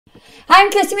Hi,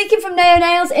 I'm Kirsty from Naio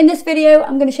Nails. In this video,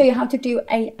 I'm going to show you how to do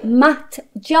a matte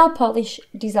gel polish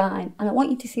design. And I want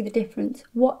you to see the difference,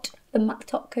 what the matte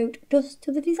top coat does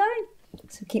to the design.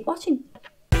 So keep watching.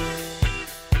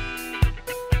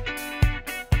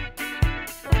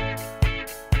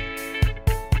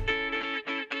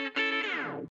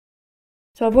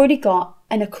 So I've already got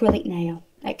an acrylic nail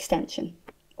extension.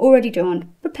 Already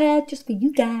done, prepared just for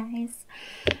you guys.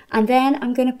 And then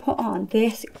I'm going to put on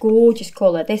this gorgeous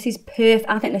colour. This is perfect.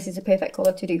 I think this is a perfect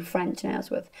colour to do French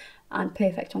nails with, and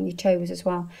perfect on your toes as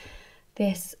well.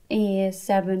 This is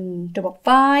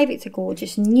 755. It's a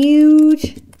gorgeous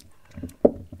nude.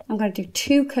 I'm going to do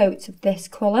 2 coats of this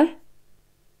colour.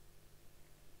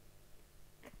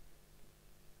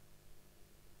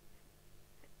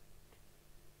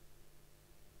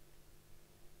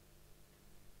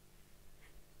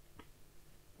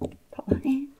 Pop that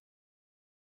in.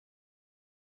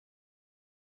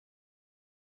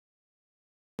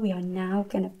 We are now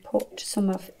going to put some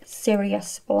of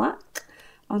Sirius Black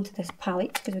onto this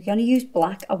palette because we're going to use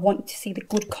black. I want you to see the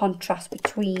good contrast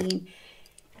between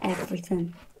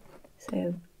everything.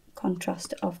 So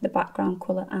contrast of the background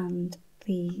colour and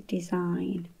the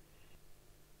design.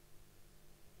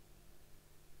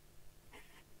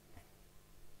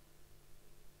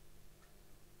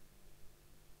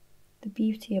 The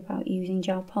beauty about using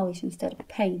gel polish instead of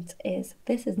paint is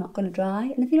this is not going to dry,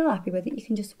 and if you're not happy with it, you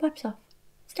can just wipe it off.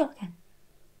 Start again.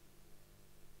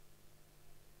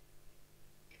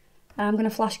 I'm going to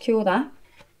flash cure that.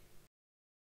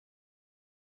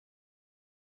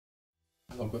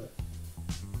 So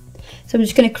I'm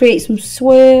just going to create some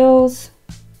swirls.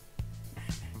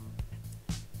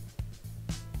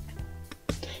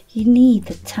 You need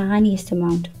the tiniest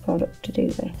amount of product to do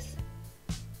this.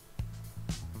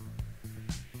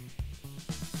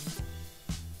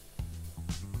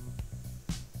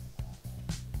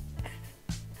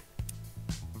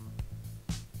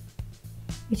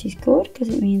 Which is good because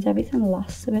it means everything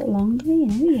lasts a bit longer, you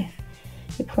know,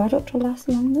 your product will last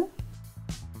longer.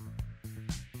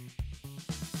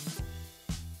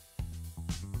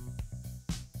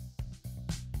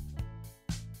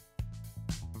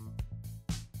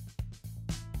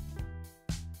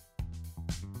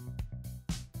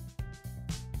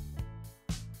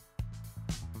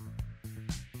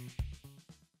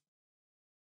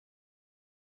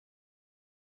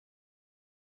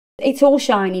 It's all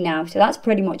shiny now, so that's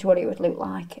pretty much what it would look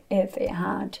like if it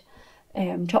had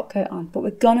top coat on. But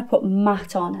we're going to put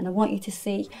matte on, and I want you to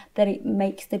see that it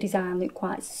makes the design look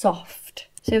quite soft.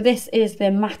 So this is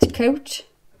the matte coat.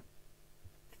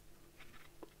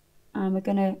 And we're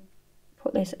going to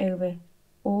put this over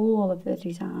all of the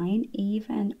design,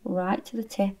 even right to the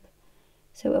tip,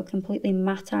 so it'll completely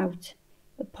matte out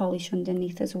the polish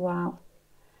underneath as well.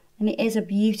 And it is a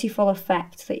beautiful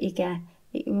effect that you get.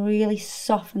 It really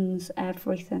softens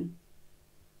everything.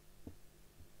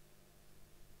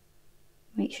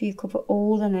 Make sure you cover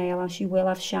all the nail, as you will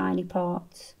have shiny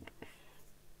parts.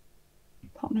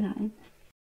 Pop me that in.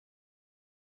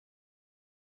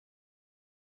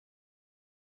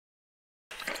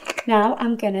 Now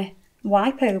I'm going to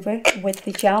wipe over with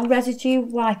the gel residue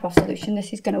wipe off solution.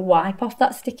 This is going to wipe off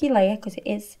that sticky layer because it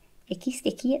is icky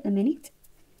sticky at the minute.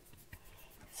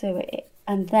 So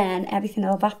and then everything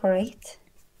will evaporate.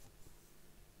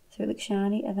 So it looks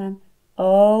shiny, and then,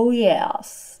 oh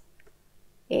yes,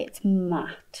 it's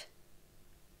matte.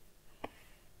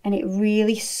 And it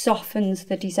really softens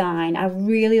the design. I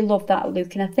really love that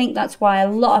look, and I think that's why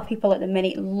a lot of people at the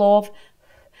minute love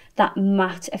that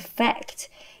matte effect,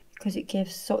 because it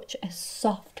gives such a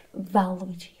soft,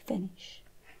 velvety finish.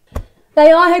 There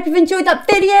you are. I hope you've enjoyed that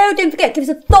video. Don't forget to give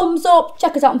us a thumbs up.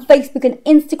 Check us out on Facebook and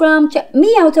Instagram. Check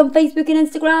me out on Facebook and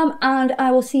Instagram. And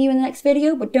I will see you in the next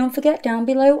video. But don't forget, down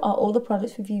below are all the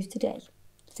products we've used today.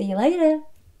 See you later.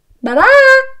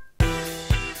 Bye-bye.